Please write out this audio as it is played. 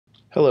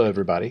Hello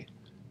everybody.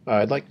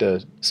 I'd like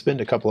to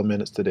spend a couple of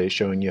minutes today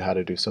showing you how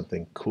to do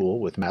something cool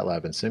with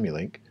MATLAB and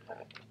Simulink,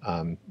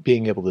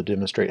 being able to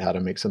demonstrate how to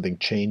make something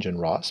change in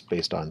ROS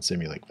based on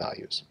Simulink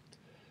values.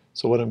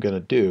 So what I'm going to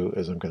do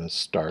is I'm going to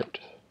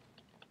start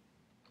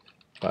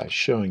by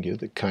showing you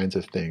the kinds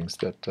of things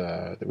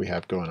that we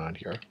have going on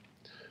here.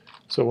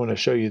 So I want to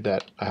show you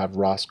that I have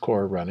ROS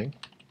core running.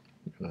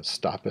 I'm going to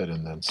stop it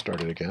and then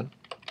start it again.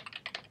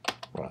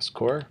 ROS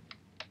core.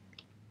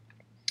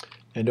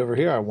 And over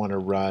here I want to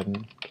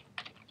run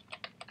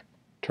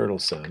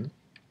turtlesim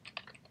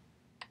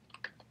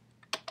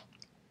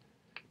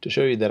to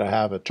show you that I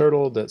have a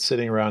turtle that's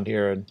sitting around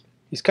here and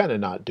he's kind of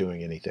not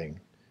doing anything.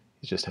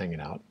 He's just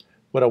hanging out.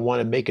 What I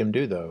want to make him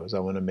do though is I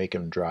want to make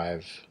him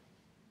drive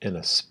in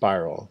a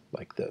spiral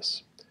like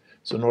this.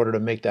 So in order to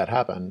make that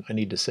happen, I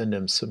need to send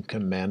him some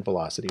command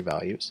velocity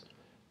values.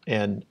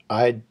 And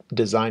I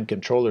designed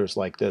controllers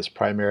like this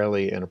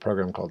primarily in a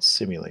program called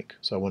Simulink.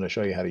 So I want to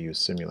show you how to use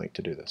Simulink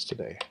to do this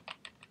today.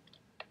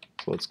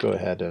 So let's go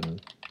ahead and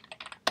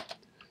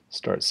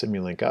start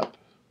Simulink up.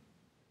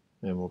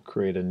 And we'll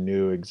create a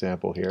new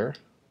example here,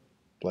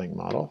 blank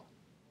model.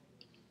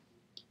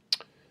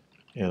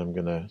 And I'm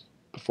going to,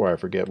 before I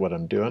forget what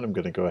I'm doing, I'm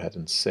going to go ahead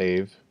and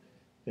save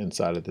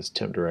inside of this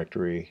temp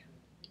directory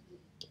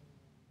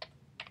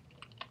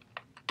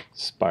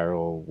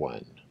Spiral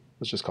 1.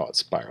 Let's just call it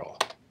Spiral.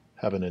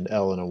 Having an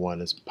L and a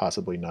 1 is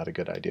possibly not a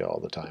good idea all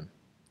the time.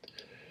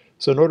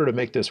 So in order to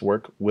make this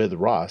work with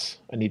ROS,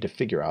 I need to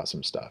figure out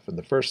some stuff. And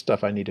the first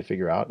stuff I need to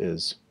figure out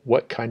is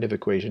what kind of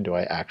equation do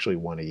I actually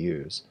want to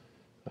use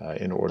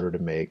in order to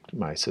make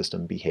my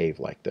system behave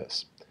like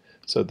this.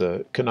 So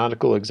the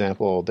canonical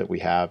example that we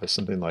have is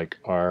something like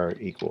r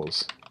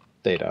equals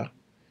theta.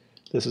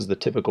 This is the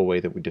typical way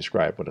that we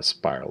describe what a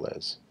spiral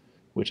is,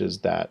 which is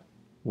that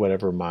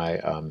whatever my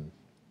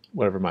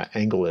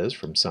angle is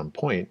from some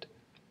point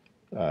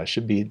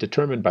should be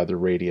determined by the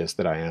radius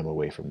that I am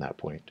away from that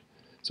point.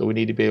 So we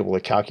need to be able to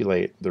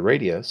calculate the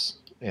radius,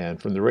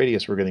 and from the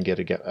radius we're going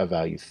to get a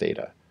value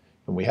theta.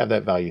 When we have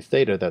that value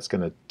theta, that's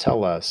going to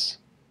tell us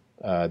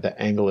the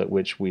angle at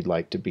which we'd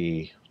like to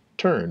be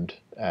turned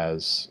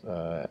as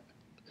the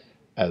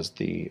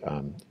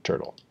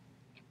turtle.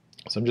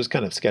 So I'm just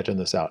kind of sketching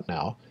this out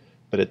now,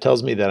 but it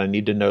tells me that I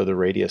need to know the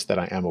radius that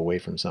I am away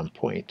from some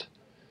point.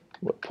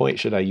 What point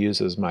should I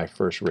use as my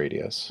first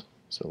radius?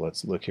 So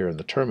let's look here in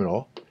the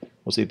terminal.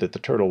 We'll see that the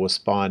turtle was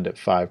spawned at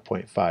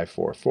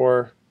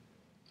 5.544,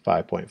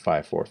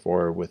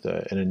 5.544 with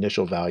an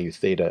initial value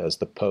theta as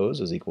the pose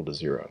is equal to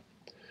 0.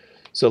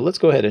 So let's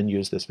go ahead and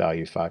use this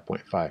value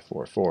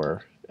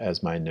 5.544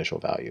 as my initial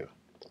value.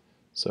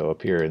 So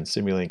up here in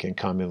Simulink and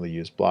commonly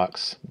used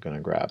blocks, I'm going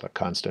to grab a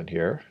constant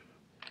here,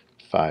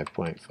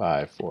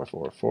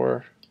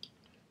 5.5444.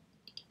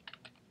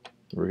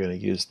 We're going to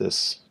use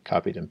this,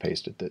 copied and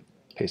pasted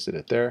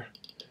it there.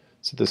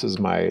 So this is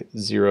my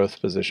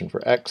 0th position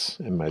for x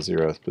and my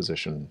 0th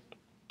position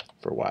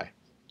for y.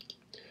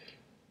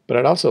 But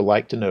I'd also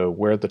like to know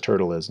where the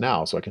turtle is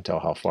now so I can tell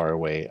how far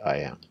away I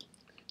am.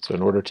 So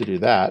in order to do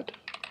that,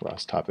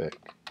 ROS topic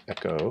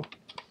echo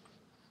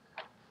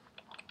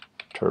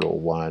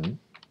turtle1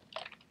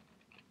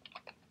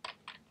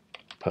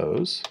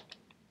 pose.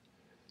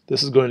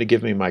 This is going to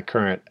give me my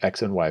current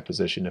x and y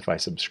position if I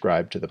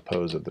subscribe to the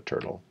pose of the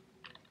turtle.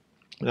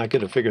 And I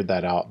could have figured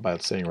that out by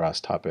saying ROS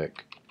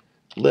topic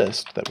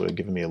list. That would have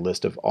given me a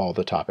list of all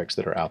the topics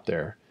that are out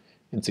there,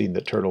 and seeing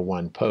that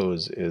turtle1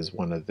 pose is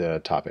one of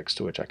the topics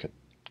to which I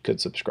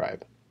could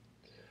subscribe.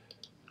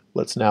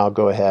 Let's now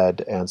go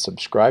ahead and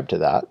subscribe to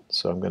that.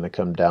 So I'm going to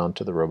come down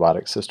to the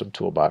robotic system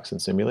toolbox in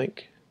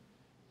Simulink,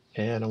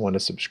 and I want to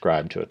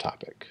subscribe to a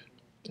topic.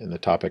 And the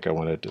topic I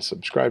wanted to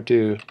subscribe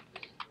to,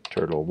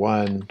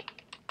 turtle1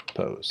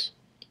 pose.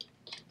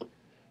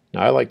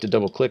 Now I like to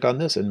double click on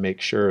this and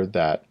make sure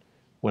that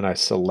when I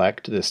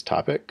select this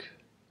topic,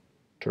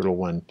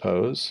 turtle1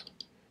 pose,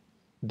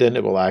 then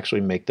it will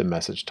actually make the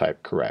message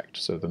type correct.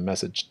 So the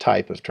message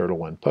type of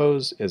turtle1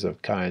 pose is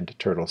of kind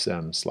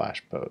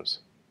turtlesim/pose.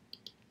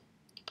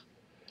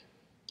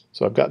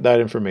 So I've got that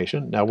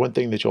information. Now one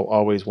thing that you'll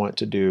always want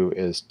to do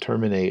is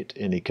terminate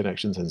any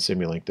connections in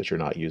Simulink that you're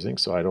not using,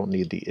 so I don't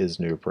need the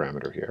isNew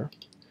parameter here.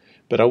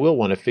 But I will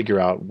want to figure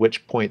out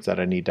which points that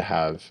I need to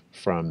have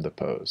from the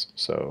pose.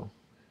 So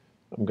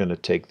I'm going to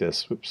take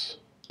this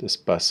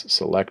bus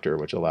selector,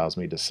 which allows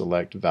me to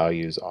select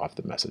values off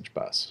the message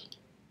bus.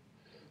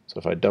 So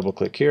if I double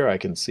click here, I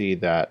can see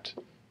that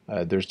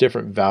there's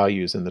different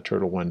values in the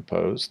turtle1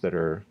 pose that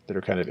are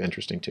kind of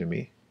interesting to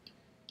me.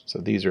 So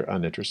these are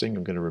uninteresting.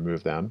 I'm going to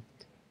remove them.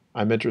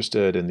 I'm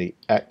interested in the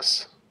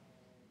x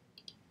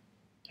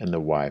and the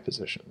y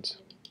positions.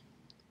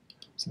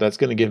 So that's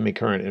going to give me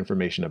current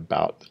information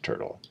about the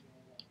turtle.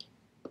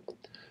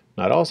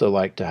 And I'd also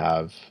like to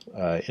have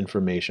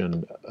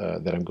information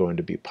that I'm going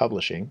to be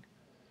publishing.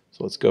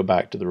 So let's go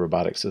back to the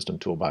robotic system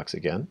toolbox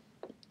again.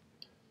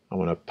 I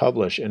want to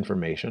publish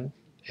information,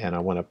 and I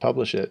want to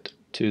publish it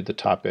to the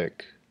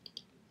topic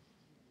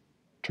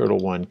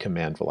turtle1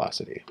 command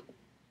velocity.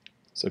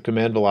 So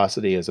command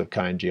velocity is of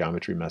kind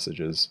geometry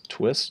messages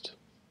twist.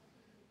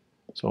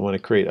 So I want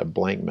to create a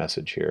blank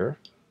message here.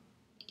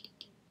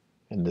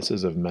 And this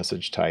is of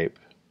message type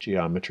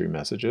geometry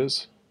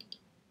messages.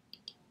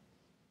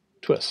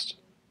 Twist.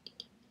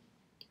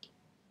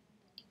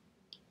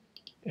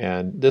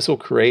 And this will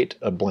create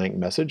a blank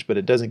message, but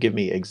it doesn't give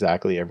me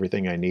exactly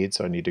everything I need,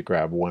 so I need to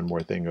grab one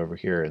more thing over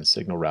here in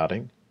signal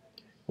routing,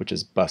 which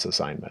is bus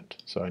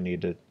assignment. So I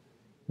need to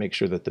make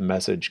sure that the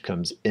message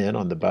comes in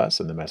on the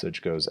bus and the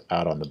message goes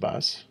out on the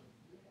bus.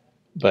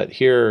 But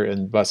here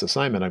in bus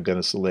assignment, I'm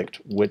going to select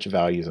which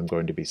values I'm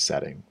going to be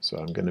setting. So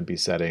I'm going to be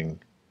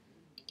setting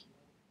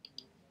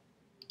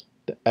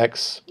the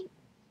x,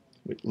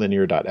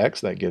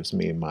 linear.x, that gives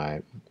me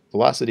my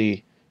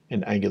velocity,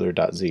 and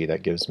angular.z,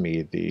 that gives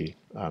me the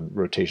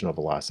rotational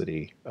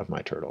velocity of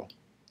my turtle.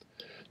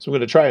 So I'm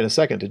going to try in a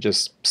second to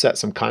just set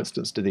some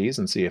constants to these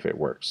and see if it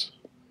works.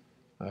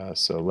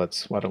 So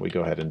why don't we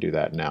go ahead and do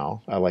that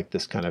now. I like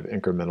this kind of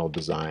incremental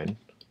design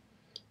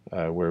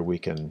where we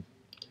can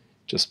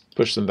just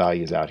push some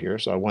values out here.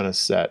 So I want to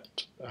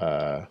set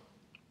a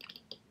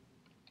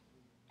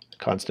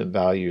constant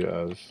value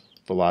of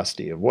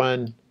velocity of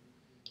 1,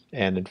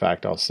 and in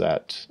fact I'll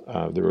set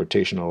the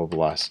rotational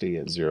velocity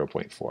at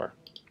 0.4.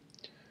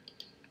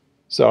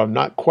 So I'm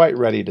not quite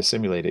ready to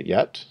simulate it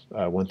yet.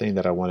 One thing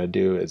that I want to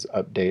do is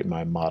update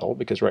my model,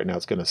 because right now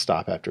it's going to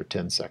stop after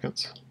 10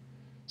 seconds.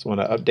 So I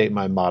want to update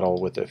my model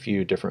with a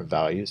few different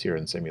values here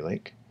in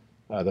Simulink.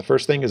 The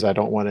first thing is I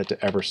don't want it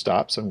to ever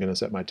stop, so I'm going to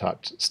set my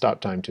stop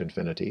time to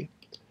infinity.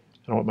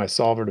 I want my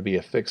solver to be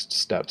a fixed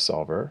step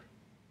solver.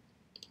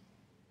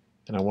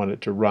 And I want it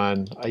to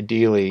run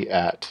ideally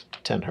at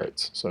 10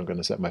 Hertz. So I'm going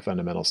to set my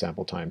fundamental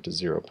sample time to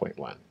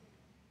 0.1.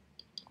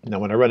 Now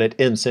when I run it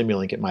in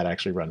Simulink, it might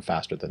actually run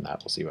faster than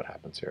that. We'll see what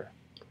happens here.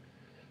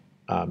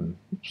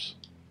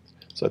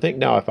 So I think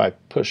now if I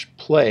push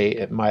play,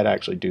 it might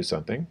actually do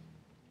something.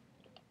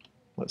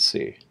 Let's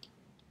see.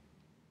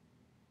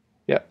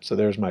 Yep, so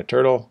there's my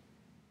turtle.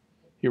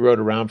 He rode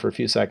around for a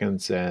few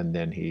seconds and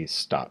then he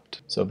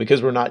stopped. So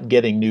because we're not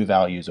getting new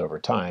values over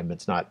time,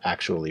 it's not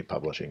actually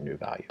publishing new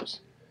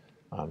values.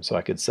 So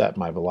I could set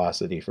my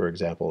velocity, for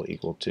example,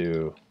 equal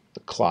to the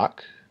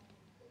clock,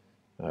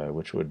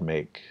 which would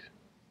make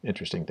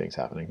interesting things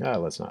happening.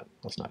 Let's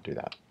not do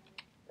that.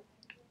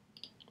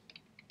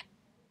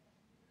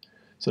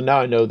 So now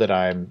I know that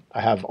I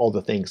have all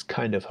the things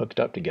kind of hooked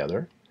up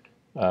together,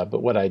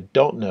 but what I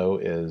don't know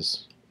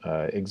is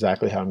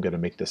exactly how I'm going to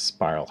make this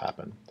spiral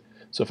happen.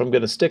 So if I'm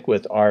going to stick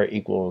with r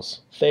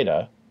equals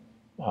theta,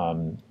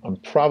 I'm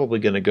probably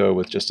going to go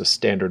with just a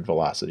standard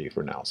velocity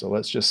for now. So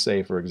let's just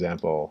say, for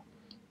example,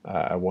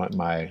 I want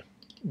my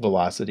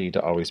velocity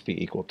to always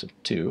be equal to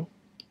 2.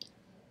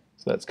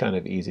 So that's kind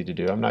of easy to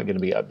do. I'm not going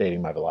to be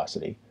updating my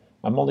velocity.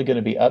 I'm only going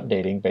to be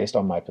updating based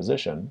on my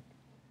position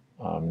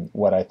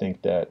what I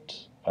think that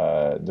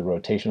the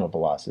rotational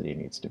velocity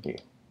needs to be.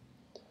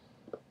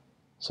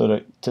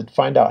 So to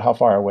find out how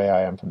far away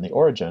I am from the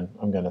origin,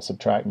 I'm going to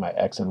subtract my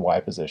x and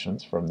y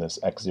positions from this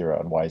x0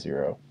 and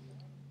y0.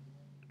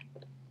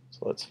 So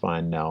let's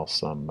find now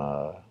some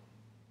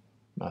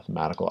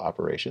mathematical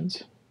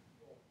operations.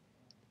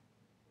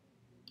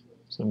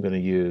 So I'm going to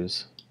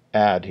use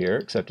add here,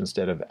 except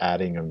instead of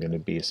adding, I'm going to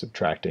be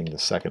subtracting the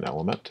second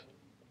element.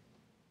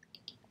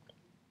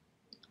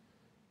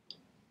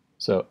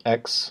 So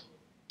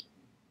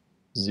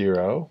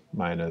x0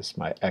 minus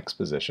my x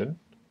position,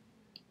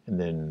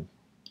 and then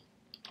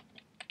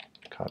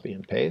copy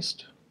and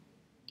paste.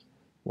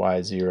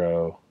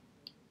 y0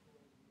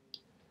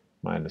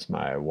 minus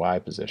my y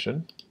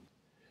position.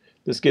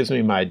 This gives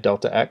me my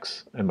delta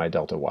x and my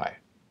delta y.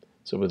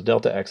 So with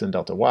delta x and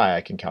delta y,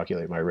 I can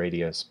calculate my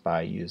radius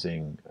by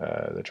using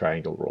the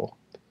triangle rule.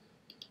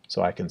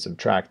 So I can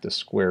subtract the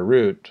square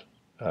root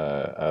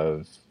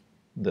of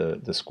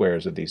the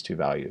squares of these two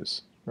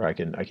values, or I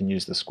can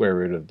use the square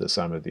root of the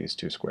sum of these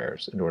two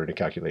squares in order to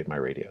calculate my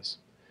radius.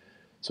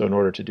 So in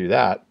order to do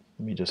that,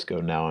 let me just go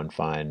now and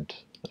find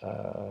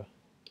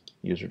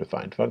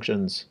user-defined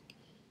functions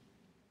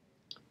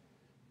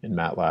in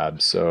MATLAB.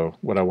 So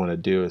what I want to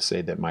do is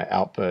say that my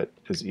output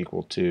is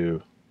equal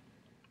to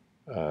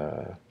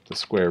the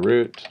square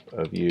root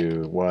of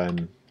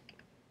u1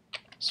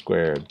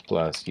 squared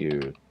plus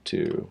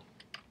u2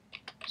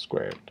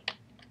 squared.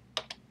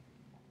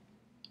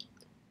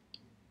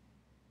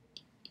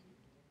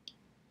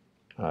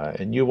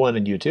 And u1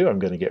 and u2 I'm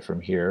going to get from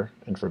here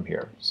and from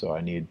here. So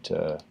I need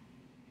to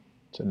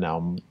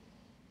now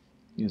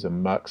use a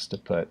mux to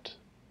put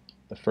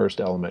the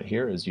first element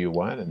here is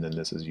u1, and then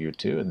this is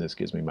u2, and this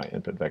gives me my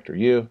input vector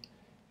u.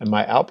 And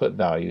my output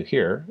value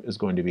here is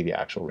going to be the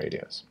actual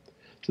radius.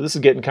 So this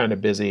is getting kind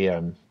of busy.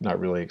 I'm not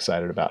really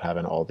excited about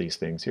having all these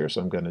things here,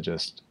 so I'm going to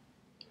just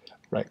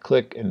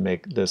right-click and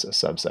make this a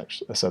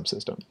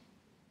subsystem.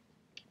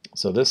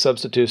 So this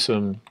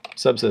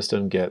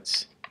subsystem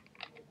gets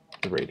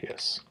the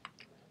radius.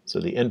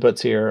 So the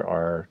inputs here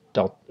are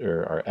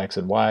x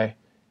and y,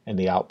 and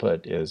the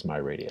output is my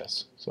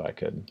radius. So I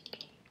could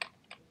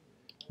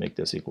make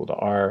this equal to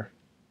r,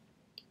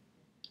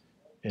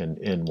 and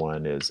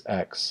n1 is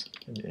x,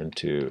 and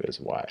n2 is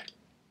y.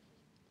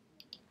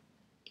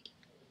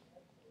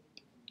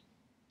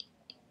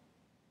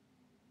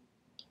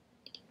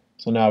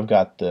 So now I've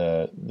got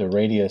the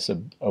radius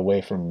away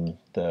from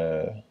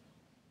the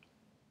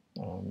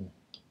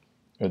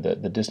or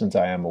the distance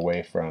I am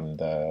away from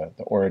the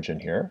origin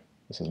here.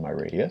 This is my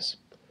radius.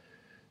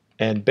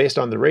 And based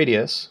on the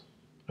radius,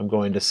 I'm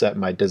going to set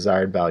my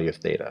desired value of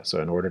theta.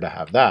 So in order to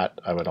have that,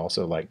 I would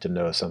also like to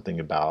know something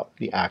about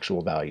the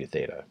actual value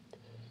theta.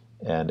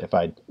 And if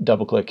I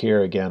double click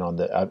here again on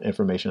the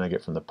information I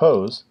get from the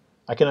pose,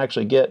 I can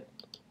actually get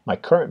my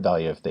current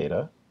value of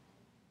theta,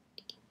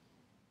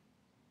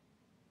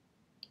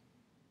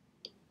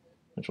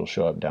 which will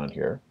show up down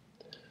here.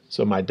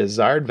 So my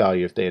desired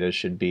value of theta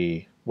should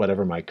be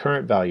whatever my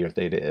current value of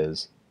theta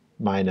is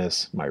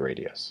minus my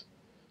radius.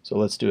 So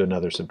let's do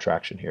another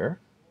subtraction here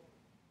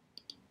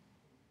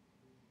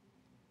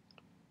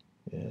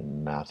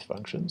in math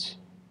functions.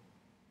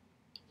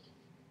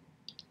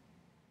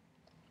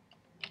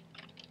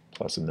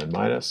 Plus and then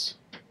minus.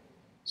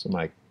 So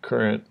my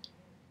current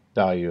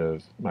value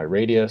of my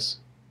radius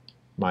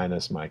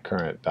minus my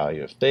current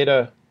value of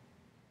theta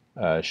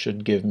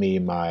should give me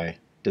my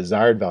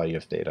desired value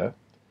of theta,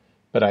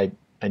 but I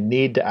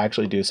need to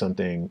actually do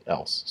something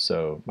else.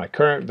 So my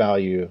current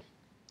value,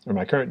 or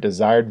my current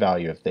desired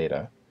value of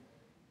theta,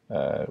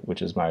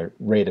 which is my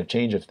rate of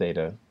change of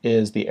theta,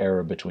 is the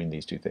error between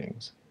these two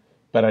things.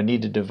 But I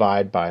need to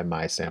divide by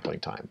my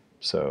sampling time.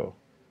 So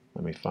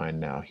let me find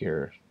now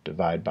here,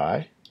 divide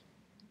by.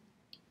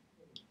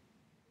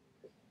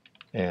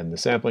 And the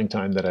sampling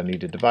time that I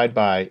need to divide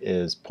by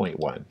is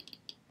 0.1.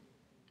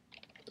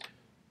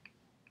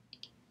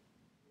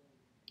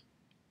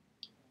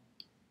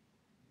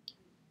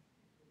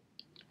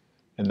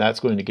 And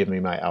that's going to give me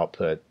my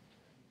output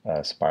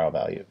spiral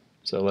value.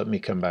 So let me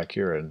come back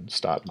here and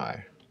stop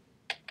my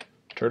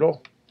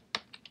turtle.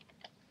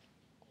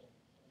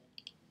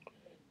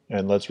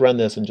 And let's run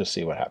this and just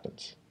see what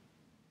happens.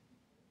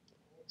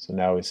 So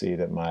now we see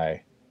that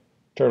my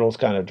turtle's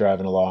kind of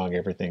driving along.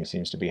 Everything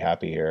seems to be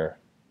happy here.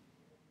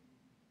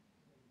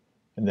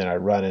 And then I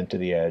run into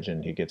the edge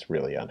and he gets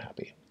really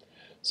unhappy.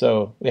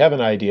 So we have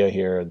an idea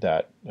here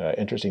that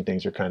interesting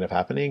things are kind of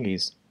happening.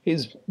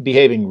 He's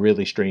behaving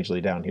really strangely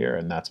down here,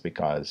 and that's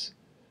because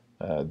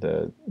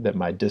that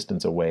my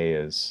distance away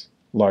is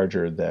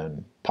larger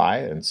than pi,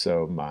 and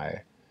so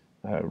my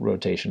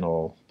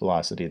rotational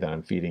velocity that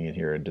I'm feeding in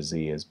here into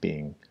z is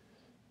being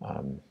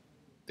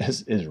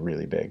is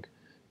really big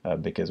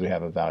because we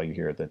have a value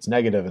here that's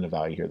negative and a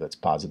value here that's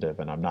positive,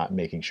 and I'm not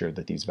making sure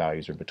that these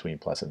values are between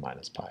plus and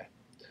minus pi.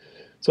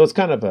 So it's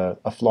kind of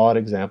a flawed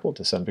example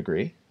to some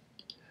degree,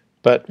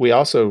 but we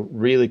also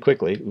really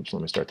quickly, oops,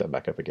 let me start that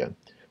back up again.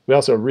 We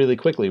also really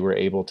quickly were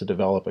able to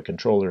develop a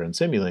controller in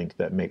Simulink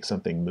that makes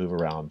something move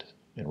around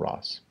in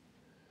ROS.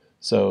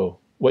 So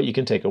what you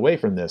can take away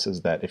from this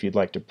is that if you'd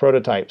like to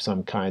prototype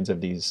some kinds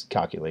of these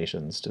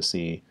calculations to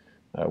see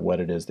what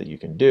it is that you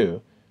can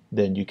do,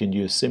 then you can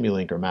use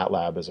Simulink or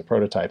MATLAB as a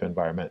prototype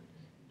environment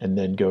and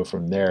then go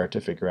from there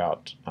to figure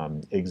out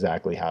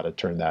exactly how to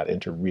turn that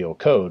into real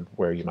code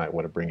where you might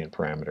want to bring in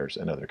parameters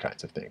and other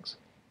kinds of things.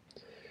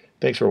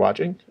 Thanks for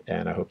watching,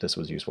 and I hope this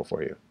was useful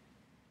for you.